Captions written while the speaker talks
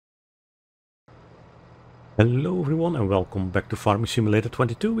Hello everyone and welcome back to Farming Simulator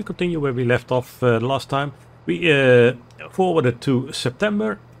 22. We continue where we left off last time. We forwarded to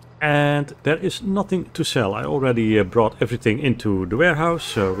September and there is nothing to sell. I already brought everything into the warehouse,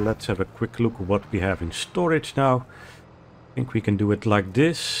 so let's have a quick look at what we have in storage now. I think we can do it like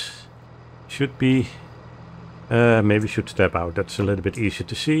this. Should be... maybe we should step out, that's a little bit easier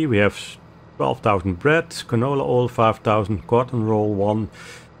to see. We have 12,000 bread, canola oil 5,000, cotton roll 1.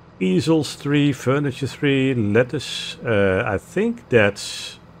 Easels 3, furniture 3, lettuce, I think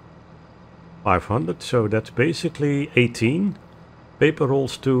that's 500, so that's basically 18. Paper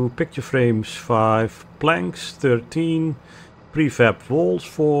rolls 2, picture frames 5, planks 13, prefab walls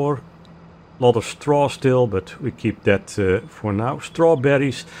 4. A lot of straw still, but we keep that for now.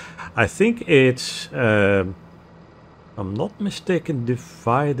 Strawberries, I think it's, I'm not mistaken,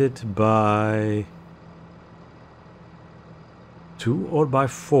 divided by 2 or by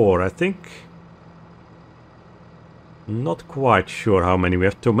 4, I think. Not quite sure how many we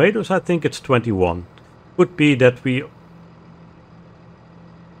have. Tomatoes, I think it's 21. Could be that we...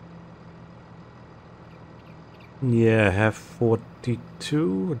 yeah, have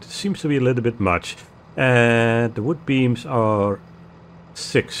 42. It seems to be a little bit much. And the wood beams are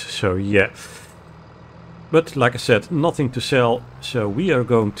 6, so yeah. But like I said, nothing to sell. So we are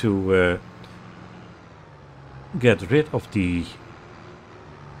going to get rid of the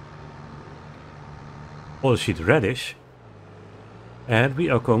oilseed radish, and we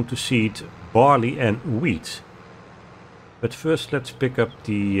are going to seed barley and wheat. But first let's pick up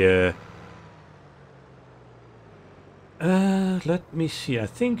the let me see, I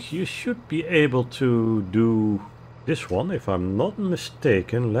think you should be able to do this one if I'm not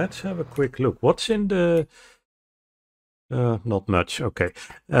mistaken. Let's have a quick look. What's in the not much. Okay,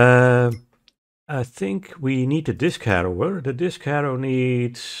 I think we need a disc harrower. The disc harrow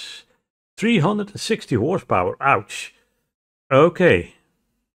needs 360 horsepower. Ouch. Okay.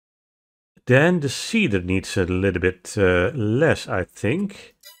 Then the seeder needs a little bit less, I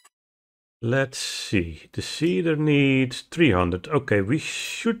think. Let's see. The seeder needs 300. Okay, we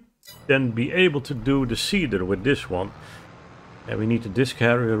should then be able to do the seeder with this one. And we need the disc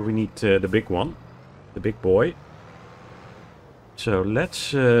harrower. We need the big one. The big boy. So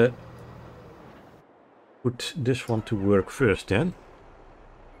let's put this one to work first then.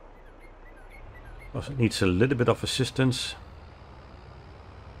 Because it needs a little bit of assistance.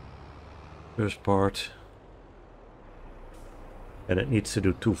 First part. And it needs to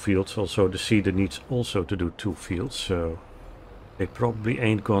do 2 fields. Also the seeder needs also to do 2 fields. So they probably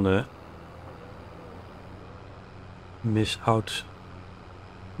ain't gonna miss out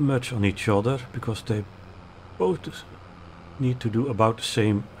much on each other. Because they both need to do about the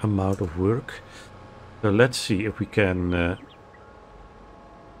same amount of work. So let's see if we can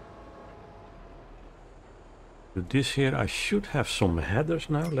do this here. I should have some headers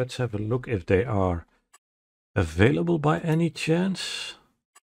now. Let's have a look if they are available by any chance.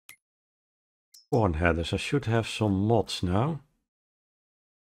 Corn headers. I should have some mods now.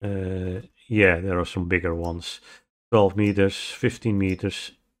 Yeah, there are some bigger ones. 12 meters, 15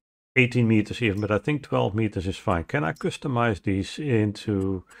 meters, 18 meters even, but I think 12 meters is fine. Can I customize these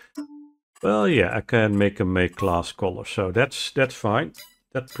into... well, yeah, I can make them a class color, so that's fine.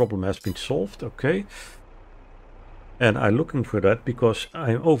 That problem has been solved, okay. And I'm looking for that because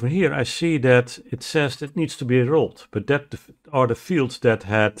I'm over here. I see that it says it needs to be rolled, but that are the fields that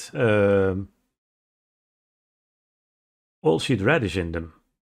had oilseed radish in them.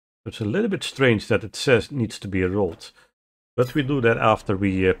 It's a little bit strange that it says it needs to be rolled, but we do that after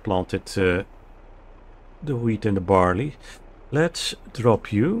we planted the wheat and the barley. Let's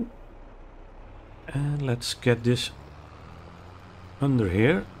drop you. And let's get this under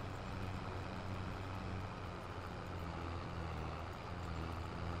here.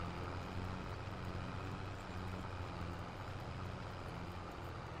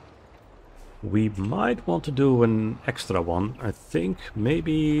 We might want to do an extra one, I think.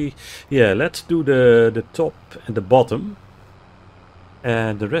 Maybe, yeah, let's do the top and the bottom.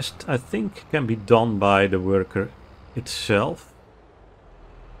 And the rest, I think, can be done by the worker itself.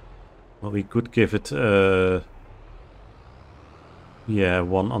 Well, we could give it, yeah,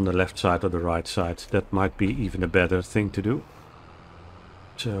 one on the left side or the right side. That might be even a better thing to do.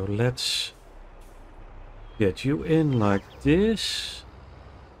 So let's get you in like this.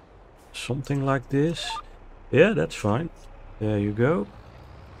 Something like this. Yeah, that's fine. There you go.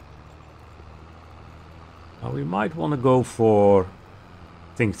 Now we might want to go for,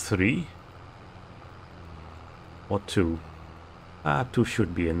 I think 3. Or 2. 2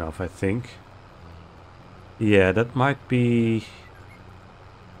 should be enough, I think. Yeah, that might be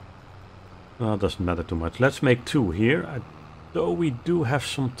Well, it doesn't matter too much. Let's make 2 here. Though we do have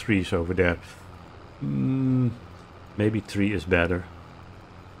some trees over there. Maybe 3 is better.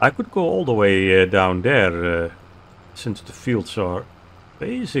 I could go all the way down there, since the fields are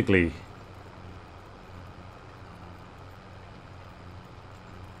basically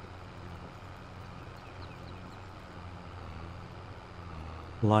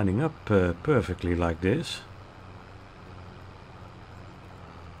lining up perfectly like this.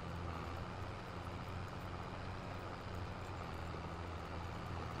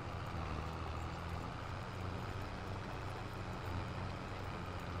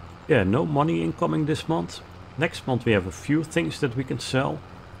 Yeah, no money incoming this month. Next month we have a few things that we can sell,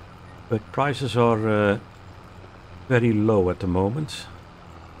 but prices are very low at the moment.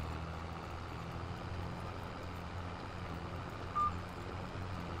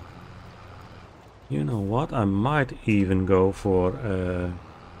 You know what? I might even go for...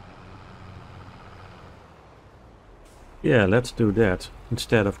 yeah, let's do that.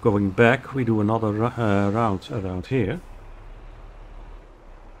 Instead of going back, we do another round around here.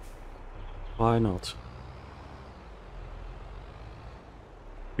 Why not?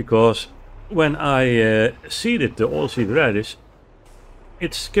 Because when I seeded the oilseed radish,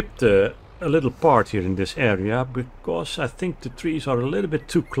 it skipped a little part here in this area because I think the trees are a little bit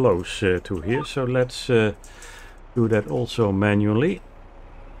too close to here. So let's do that also manually.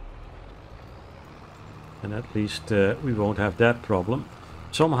 And at least we won't have that problem.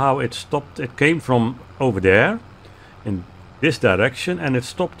 Somehow it stopped. It came from over there in this direction and it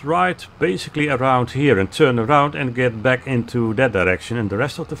stopped right basically around here and turned around and get back into that direction. And the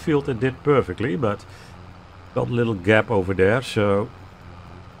rest of the field it did perfectly, but got a little gap over there, so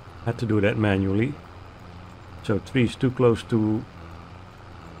had to do that manually. So trees too close to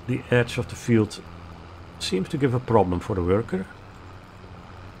the edge of the field seems to give a problem for the worker.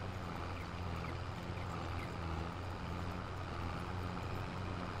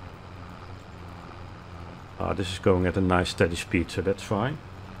 This is going at a nice steady speed, so that's fine.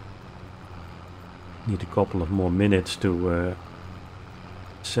 Need a couple of more minutes to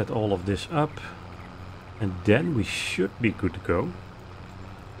set all of this up, and then we should be good to go.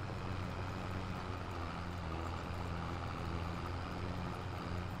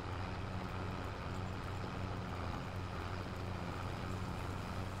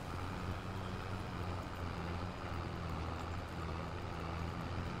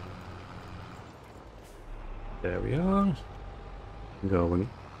 There we are. Going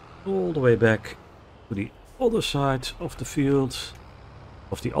all the way back to the other side of the field.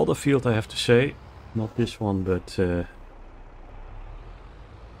 Of the other field, I have to say. Not this one, but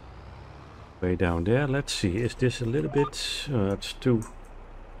way down there. Let's see, is this a little bit... it's too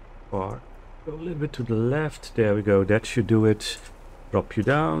far. Go a little bit to the left. There we go, that should do it. Drop you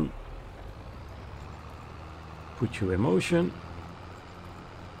down. Put you in motion.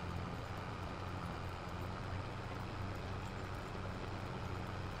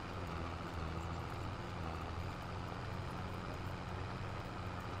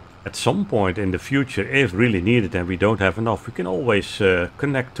 At some point in the future, if really needed and we don't have enough, we can always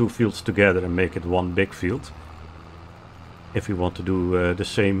connect 2 fields together and make it one big field. If we want to do the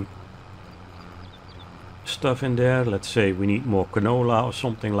same stuff in there, let's say we need more canola or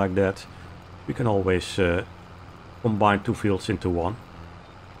something like that, we can always combine 2 fields into one.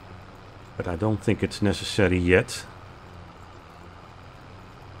 But I don't think it's necessary yet.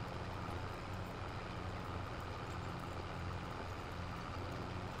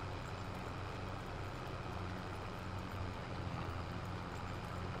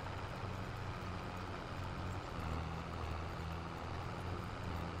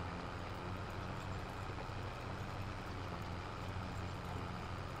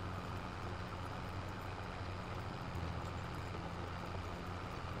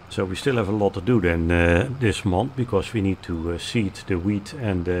 So we still have a lot to do then this month, because we need to seed the wheat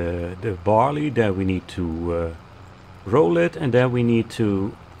and the barley, then we need to roll it, and then we need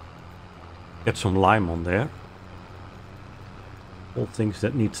to get some lime on there. All things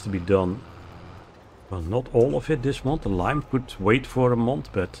that needs to be done. Well, not all of it this month. The lime could wait for a month,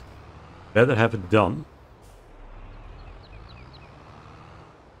 but better have it done.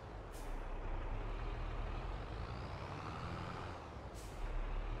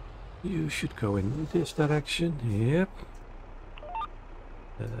 You should go in this direction, yep.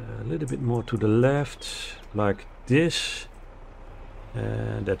 A little bit more to the left, like this.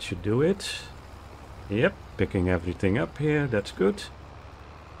 And that should do it. Yep, picking everything up here, that's good.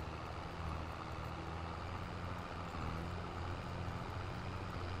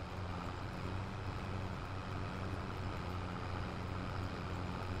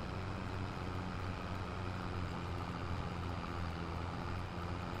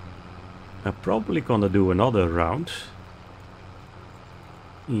 I'm probably gonna do another round.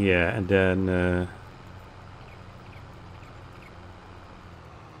 Yeah, and then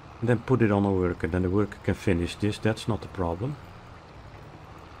put it on a worker. Then the worker can finish this. That's not a problem.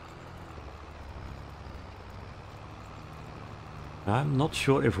 I'm not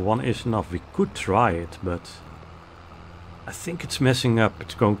sure if one is enough. We could try it, but I think it's messing up.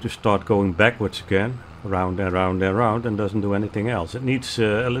 It's going to start going backwards again, round and round and round, and doesn't do anything else. It needs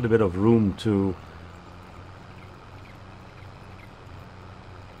a little bit of room to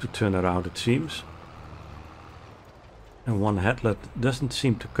turn around, it seems. And one headlet doesn't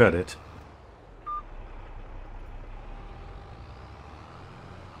seem to cut it.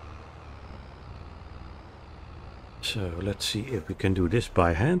 So let's see if we can do this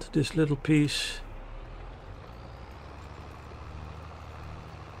by hand, this little piece.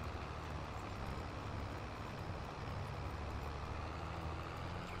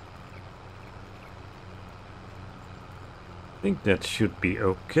 I think that should be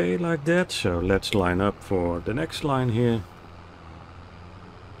okay like that. So let's line up for the next line here.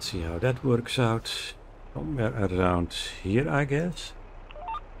 Let's see how that works out. Somewhere around here, I guess.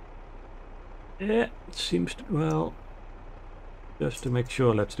 Yeah, it seems to, well, just to make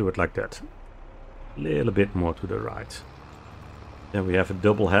sure, let's do it like that. A little bit more to the right. Then we have a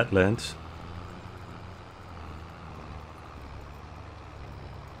double headland.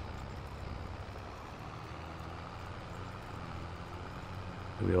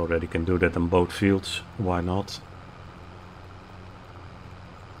 We already can do that on both fields, why not?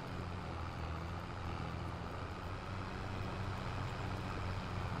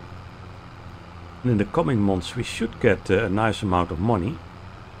 And in the coming months we should get a nice amount of money,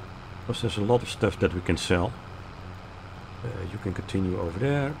 because there's a lot of stuff that we can sell. You can continue over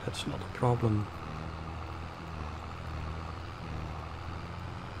there, that's not a problem.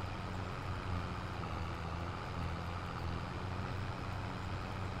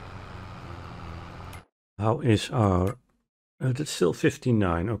 How is our... that's still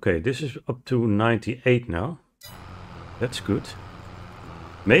 59. Okay, this is up to 98 now. That's good.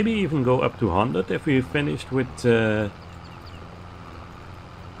 Maybe even go up to 100 if we finished with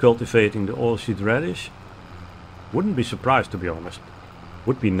cultivating the oilseed radish. Wouldn't be surprised, to be honest.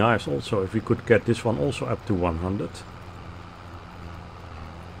 Would be nice also if we could get this one also up to 100.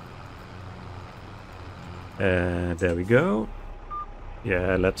 There we go.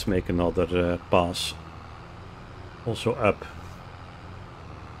 Yeah, let's make another pass. Also up,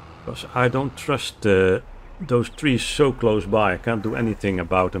 because I don't trust those trees so close by. I can't do anything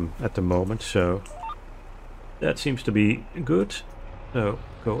about them at the moment, so that seems to be good. So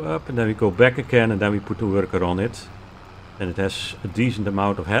go up and then we go back again, and then we put the worker on it, and it has a decent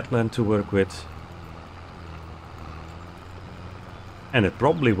amount of headland to work with, and it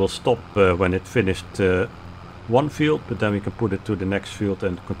probably will stop when it finished one field, but then we can put it to the next field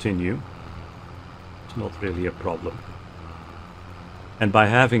and continue. It's not really a problem. And by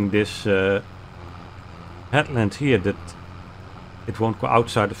having this headland here, that it won't go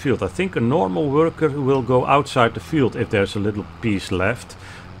outside the field. I think a normal worker will go outside the field if there's a little piece left.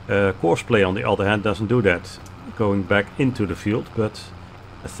 Courseplay on the other hand doesn't do that, going back into the field, but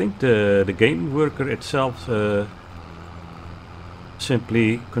I think the game worker itself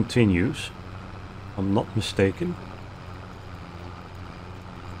simply continues. I'm not mistaken.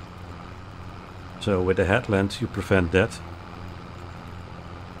 So with the headlands you prevent that.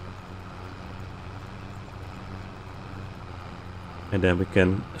 And then we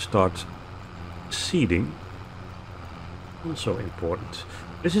can start seeding. Also important.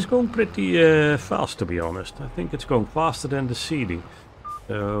 This is going pretty fast, to be honest. I think it's going faster than the seeding.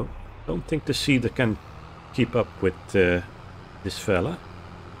 So don't think the seeder can keep up with this fella.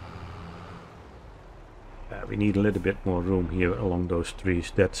 We need a little bit more room here along those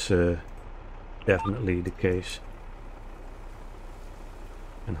trees. That's definitely the case,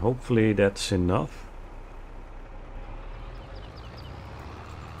 and hopefully that's enough.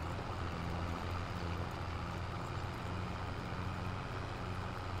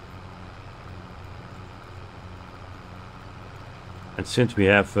 And since we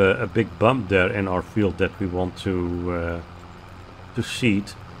have a big bump there in our field that we want to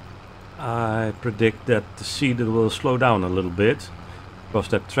seed, I predict that the seeder will slow down a little bit, because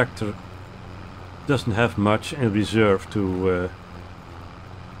that tractor doesn't have much in reserve to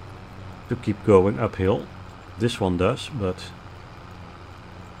keep going uphill. This one does, but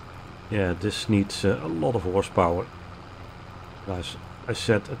yeah, this needs a lot of horsepower. As I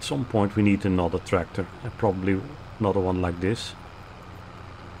said, at some point we need another tractor, and probably another one like this.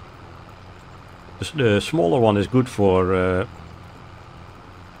 The smaller one is good for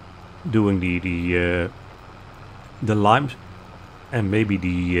doing the lime and maybe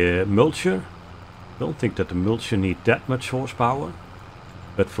the mulcher. Don't think that the mulcher need that much horsepower,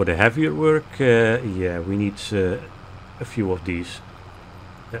 but for the heavier work, yeah, we need a few of these.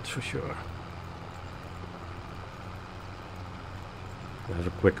 That's for sure. Have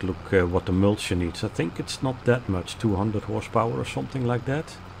a quick look what the mulcher needs. I think it's not that much, 200 horsepower or something like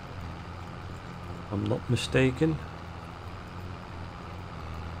that. If I'm not mistaken.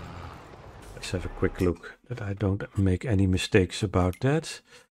 Let's have a quick look that I don't make any mistakes about that.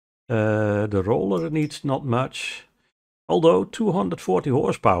 The roller needs not much. Although 240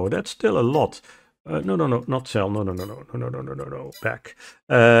 horsepower, that's still a lot. No, not cell. No, back.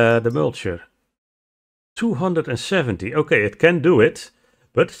 The mulcher. 270. Okay, it can do it,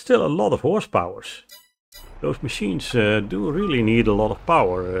 but still a lot of horsepower. Those machines do really need a lot of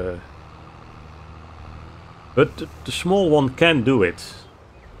power. But the small one can do it.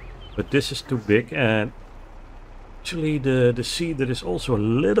 But this is too big, and actually the seeder is also a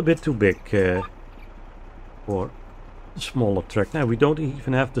little bit too big for the smaller tractor. Now we don't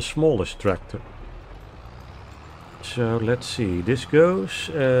even have the smallest tractor. So let's see, this goes,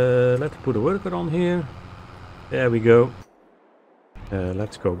 let's put a worker on here. There we go.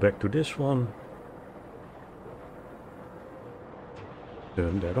 Let's go back to this one.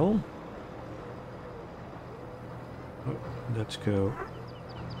 Turn that on. Oh, let's go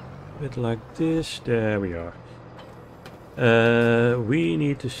a bit like this. There we are. We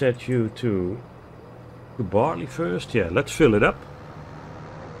need to set you to barley first. Yeah, let's fill it up.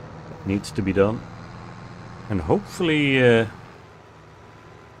 It needs to be done. And hopefully it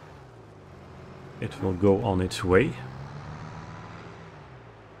will go on its way.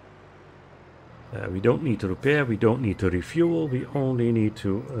 We don't need to repair, we don't need to refuel, we only need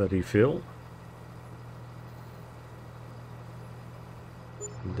to refill.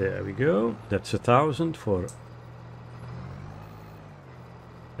 There we go, that's 1,000 for...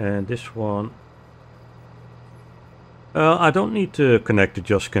 And this one... I don't need to connect the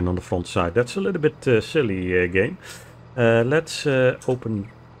Juskin on the front side, that's a little bit silly game. Let's open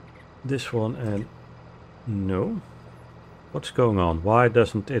this one and... No. What's going on? Why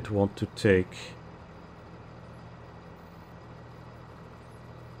doesn't it want to take...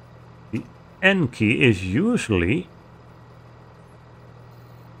 The N key is usually...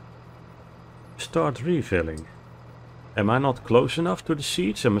 Start refilling. Am I not close enough to the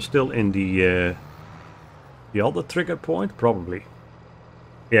seats? Am I still in the other trigger point? Probably.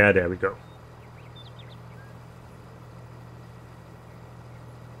 Yeah, there we go.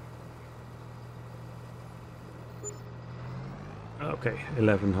 Okay,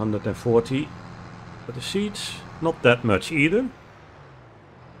 1140 for the seats. Not that much either.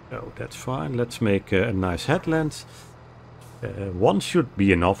 Oh, that's fine. Let's make a nice headland. One should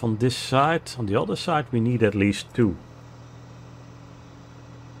be enough on this side. On the other side we need at least 2.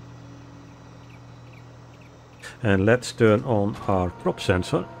 And let's turn on our prop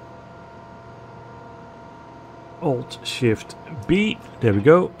sensor. Alt Shift B. There we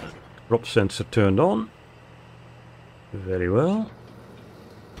go. Prop sensor turned on. Very well.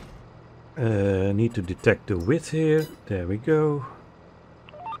 Need to detect the width here. There we go.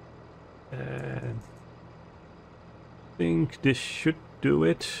 And I think this should do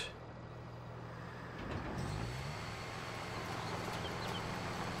it.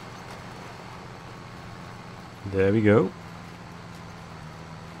 There we go.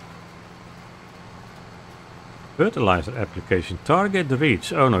 Fertilizer application. Target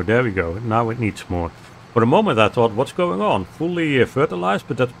reach. Oh no, there we go. Now it needs more. For a moment I thought, what's going on? Fully fertilized,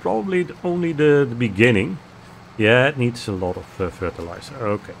 but that's probably only the beginning. Yeah, it needs a lot of fertilizer.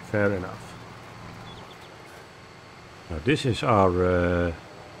 Okay, fair enough. Now this is our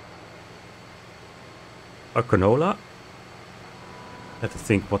canola. Had to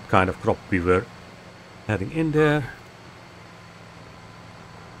think what kind of crop we were heading in there.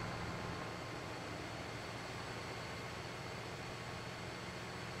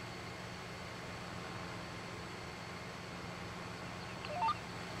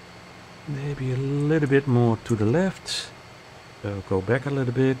 Maybe a little bit more to the left. So go back a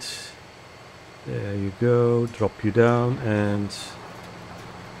little bit. There you go. Drop you down and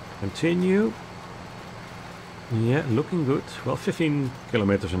continue. Yeah, looking good. Well, 15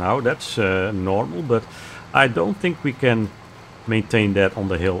 kilometers an hour. That's normal, but I don't think we can maintain that on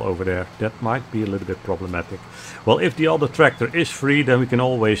the hill over there. That might be a little bit problematic. Well, if the other tractor is free, then we can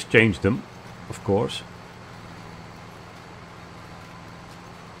always change them, of course.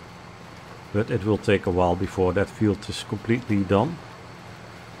 But it will take a while before that field is completely done.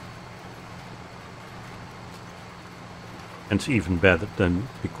 And it's even better than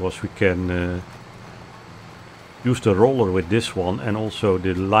because we can use the roller with this one and also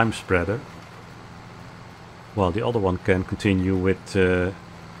the lime spreader, while the other one can continue with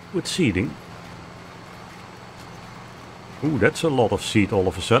seeding. Ooh, that's a lot of seed all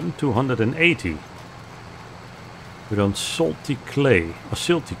of a sudden, 280. We're on salty clay, or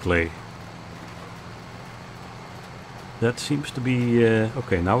silty clay. That seems to be...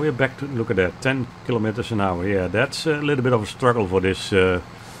 okay, now we're back to... look at that, 10 kilometers an hour. Yeah, that's a little bit of a struggle for this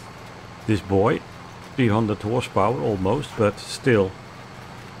this boy. 300 horsepower almost, but still.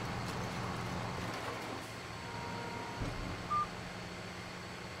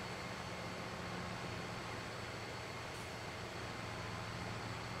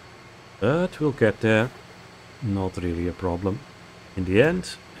 But we'll get there. Not really a problem. In the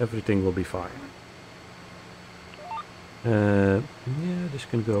end, everything will be fine. Yeah, this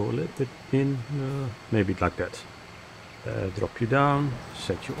can go a little bit in, maybe like that. Drop you down,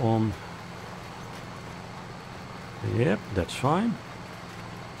 set you on. Yep, that's fine.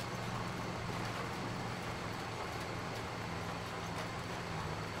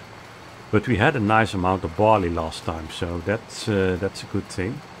 But we had a nice amount of barley last time, so that's a good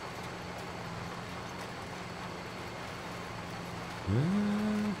thing.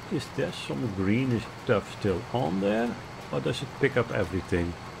 Is there some greenish stuff still on there? Or does it pick up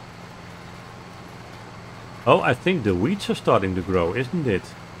everything? Oh, I think the weeds are starting to grow, isn't it?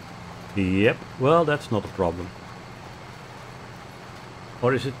 Yep, well, that's not a problem.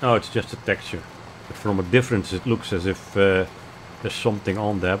 Or is it? No, it's just a texture. But from a distance it looks as if there's something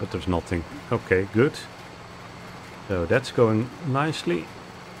on there, but there's nothing. Okay, good. So that's going nicely.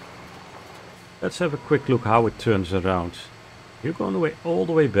 Let's have a quick look how it turns around. You're going all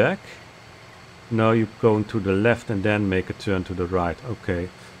the way back? No, you're going to the left and then make a turn to the right. Okay.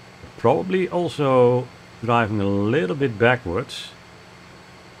 Probably also driving a little bit backwards.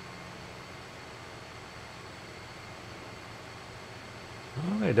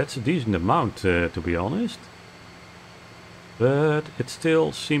 Okay, that's a decent amount to be honest. But it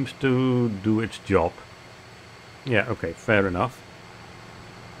still seems to do its job. Yeah, okay, fair enough.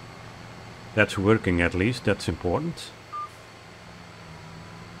 That's working at least, that's important.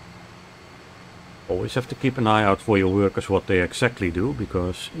 Always have to keep an eye out for your workers what they exactly do,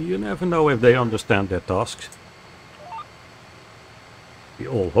 because you never know if they understand their tasks. We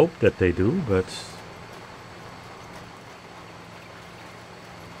all hope that they do, but...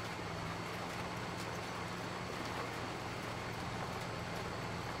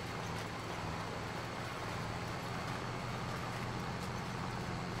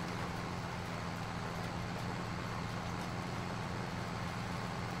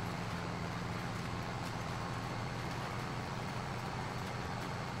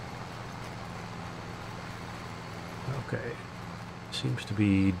 okay, seems to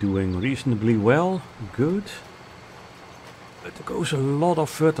be doing reasonably well, good. But there goes a lot of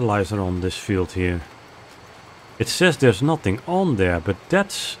fertilizer on this field here. It says there's nothing on there, but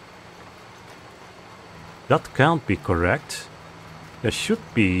that can't be correct. There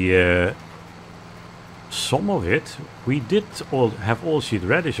should be some of it. We did have all-seed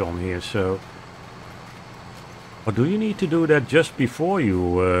radish on here, so... Or do you need to do that just before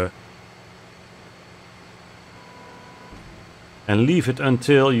you... and leave it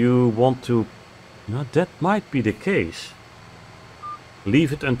until you want to... No, that might be the case.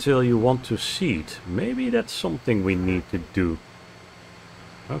 Leave it until you want to seed. Maybe that's something we need to do.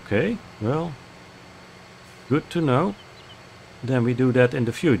 Okay, well... Good to know. Then we do that in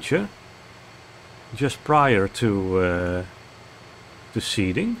the future. Just prior to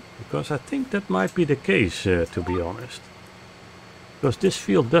seeding. Because I think that might be the case, to be honest. Because this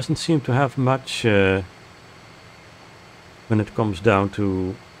field doesn't seem to have much... when it comes down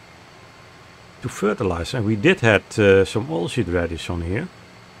to fertilizer. And we did had some oilseed radish on here.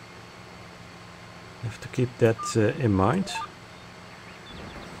 Have to keep that in mind.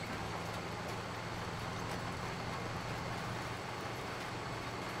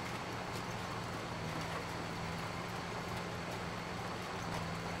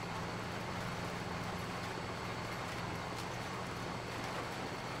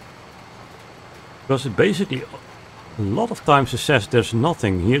 Because it basically... A lot of times it says there's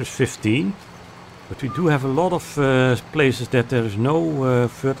nothing. Here's 15. But we do have a lot of places that there is no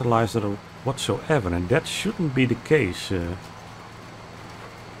fertilizer whatsoever. And that shouldn't be the case.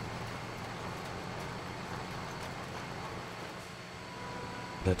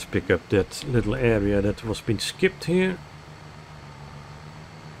 Let's pick up that little area that was been skipped here.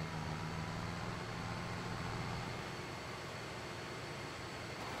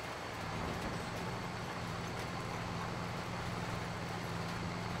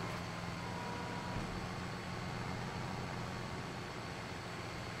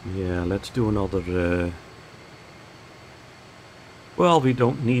 Yeah, let's do another... Well, we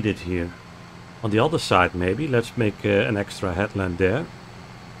don't need it here. On the other side maybe, let's make an extra headland there.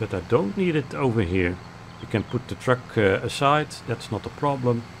 But I don't need it over here. You can put the truck aside, that's not a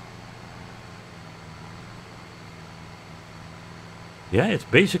problem. Yeah, it's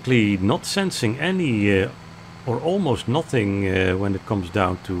basically not sensing any or almost nothing when it comes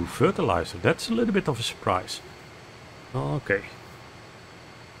down to fertilizer. That's a little bit of a surprise. Okay.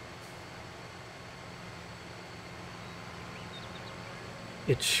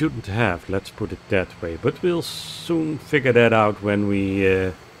 It shouldn't have, let's put it that way. But we'll soon figure that out when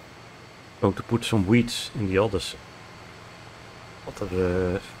we going to put some weeds in the other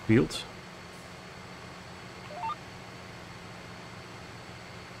fields.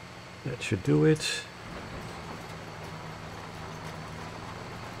 That should do it.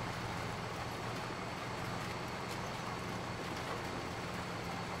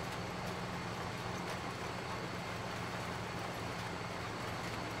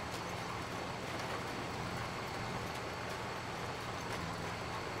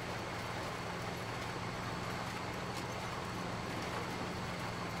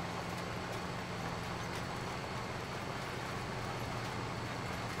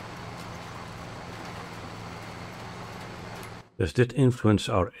 Does that influence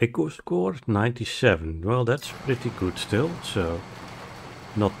our eco score? 97. Well, that's pretty good still, so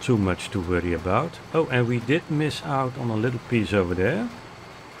not too much to worry about. Oh, and we did miss out on a little piece over there.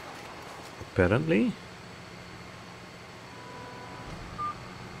 Apparently.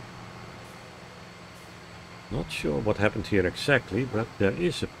 Not sure what happened here exactly, but there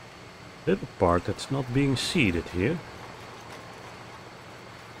is a little part that's not being seeded here.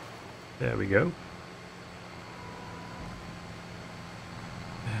 There we go.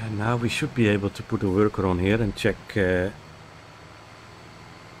 And now we should be able to put a worker on here and check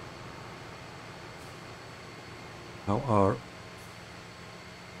how our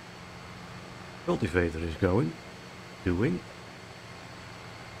cultivator is doing.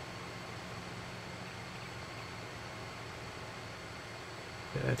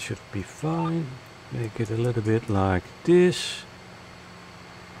 That should be fine. Make it a little bit like this.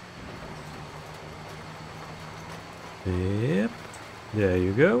 Yep. There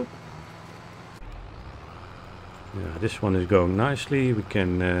you go. Yeah, this one is going nicely. We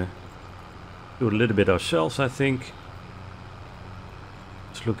can do a little bit ourselves, I think.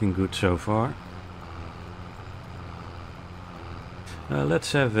 It's looking good so far.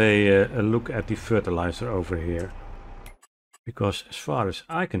 Let's have a look at the fertilizer over here. Because as far as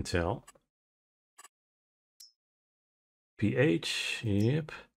I can tell, pH,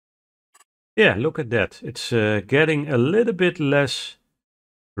 yep. Yeah, look at that. It's getting a little bit less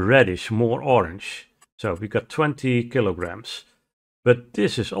reddish, more orange. So we got 20 kilograms. But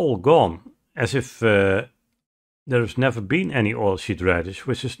this is all gone. As if there's never been any oilseed radish,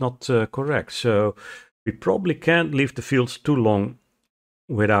 which is not correct. So we probably can't leave the fields too long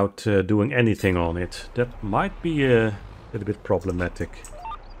without doing anything on it. That might be a little bit problematic.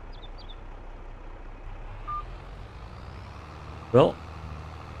 Well,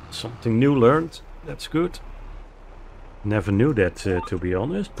 something new learned. That's good. Never knew that to be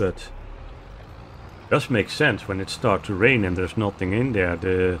honest, but it does make sense when it starts to rain and there's nothing in there.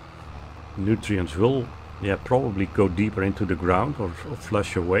 The nutrients will probably go deeper into the ground or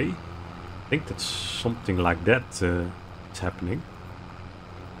flush away. I think that's something like that it's happening.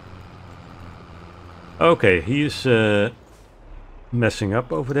 Okay, he is messing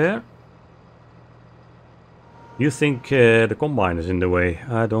up over there. You think the combine is in the way.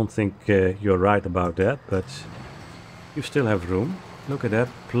 I don't think you're right about that, but you still have room. Look at that,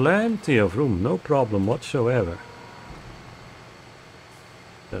 plenty of room, no problem whatsoever.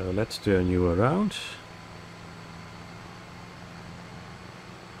 So let's turn you around.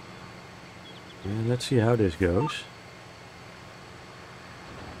 And let's see how this goes.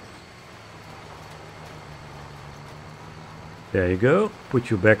 There you go, put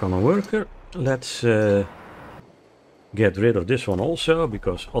you back on a worker. Let's get rid of this one also,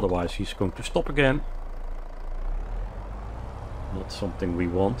 because otherwise he's going to stop again. Not something we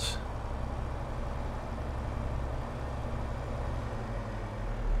want.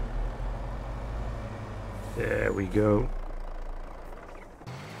 There we go.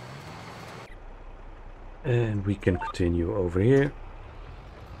 And we can continue over here.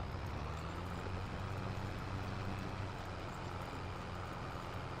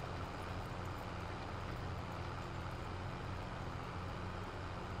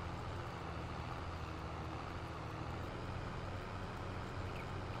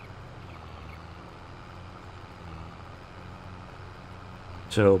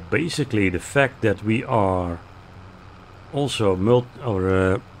 So basically the fact that we are also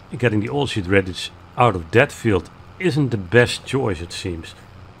getting the oilseed radish out of that field isn't the best choice, it seems.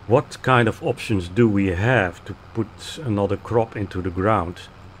 What kind of options do we have to put another crop into the ground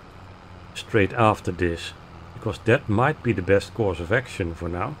straight after this? Because that might be the best course of action for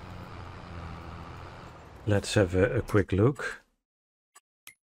now. Let's have a quick look.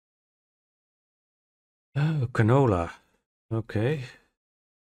 Oh, canola. Okay.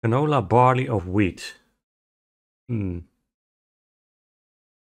 Canola, barley or wheat.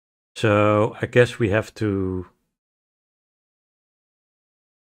 So I guess we have to...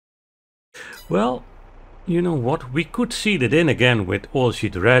 Well, you know what? We could seed it in again with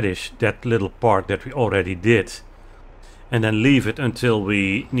oilseed radish, that little part that we already did. And then leave it until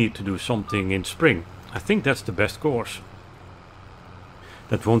we need to do something in spring. I think that's the best course.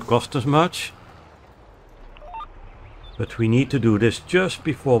 That won't cost us much. But we need to do this just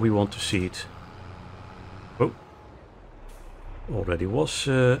before we want to seed. Oh. Already was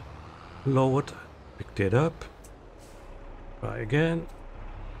lowered. Picked it up. Try again.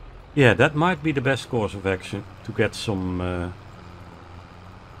 Yeah, that might be the best course of action. To get some...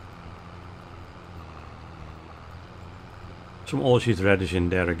 some oilseed radish in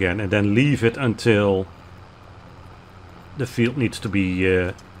there again. And then leave it until... the field needs to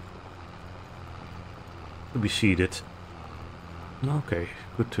be seeded. Okay,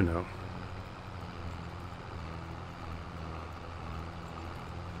 good to know.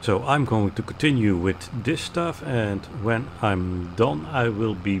 So I'm going to continue with this stuff, and when I'm done I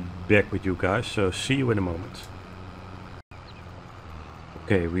will be back with you guys, so see you in a moment.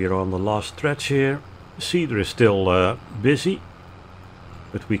 Okay, we are on the last stretch here. Seeder is still busy,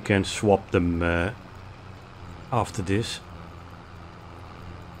 but we can swap them after this.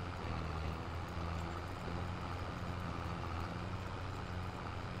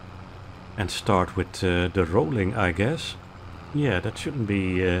 And start with the rolling, I guess. Yeah, that shouldn't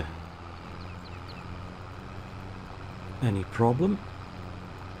be any problem.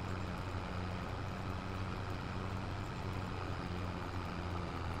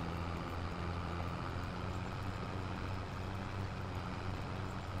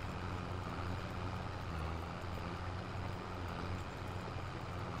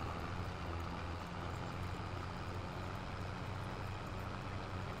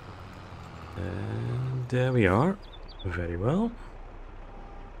 And there we are. Very well.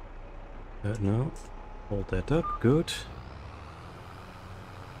 No, hold that up. Good.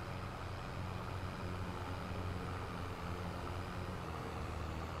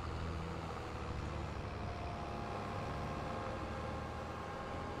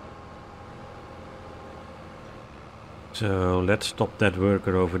 So let's stop that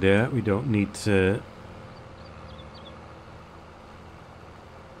worker over there. We don't need that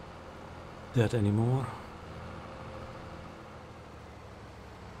anymore.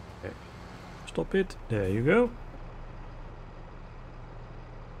 Okay. Stop it. There you go.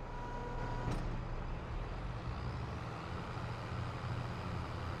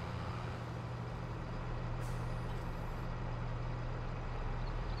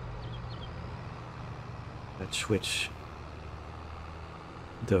 Let's switch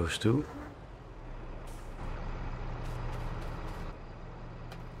those two.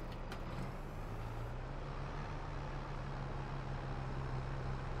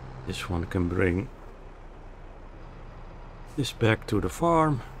 This one can bring this back to the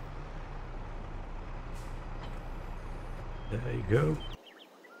farm. There you go.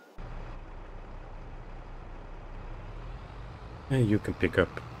 And you can pick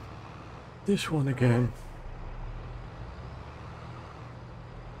up this one again.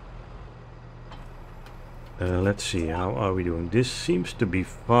 Let's see, how are we doing? This seems to be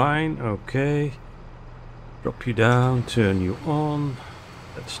fine. Okay. Drop you down, turn you on.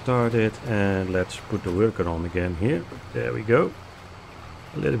 Let's start it, and let's put the worker on again here. There we go.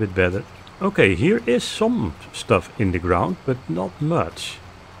 A little bit better. Okay, here is some stuff in the ground, but not much.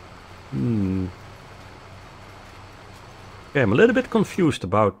 Okay, I'm a little bit confused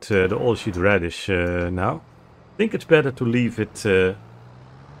about the oilseed radish now. I think it's better to leave it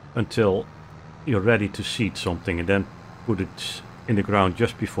until you're ready to seed something, and then put it in the ground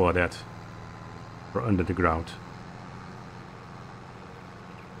just before that, or under the ground.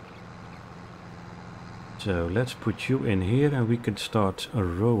 So let's put you in here and we can start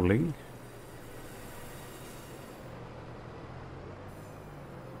rolling.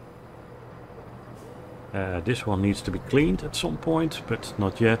 This one needs to be cleaned at some point, but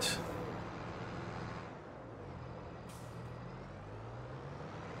not yet.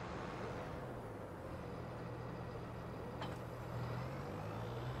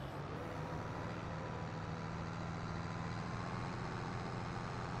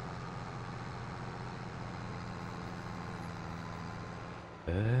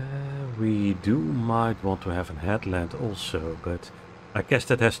 We might want to have a headland also, but I guess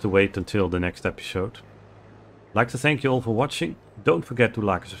that has to wait until the next episode. I'd like to thank you all for watching. Don't forget to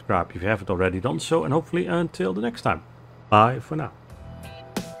like and subscribe if you haven't already done so, and hopefully until the next time. Bye for now.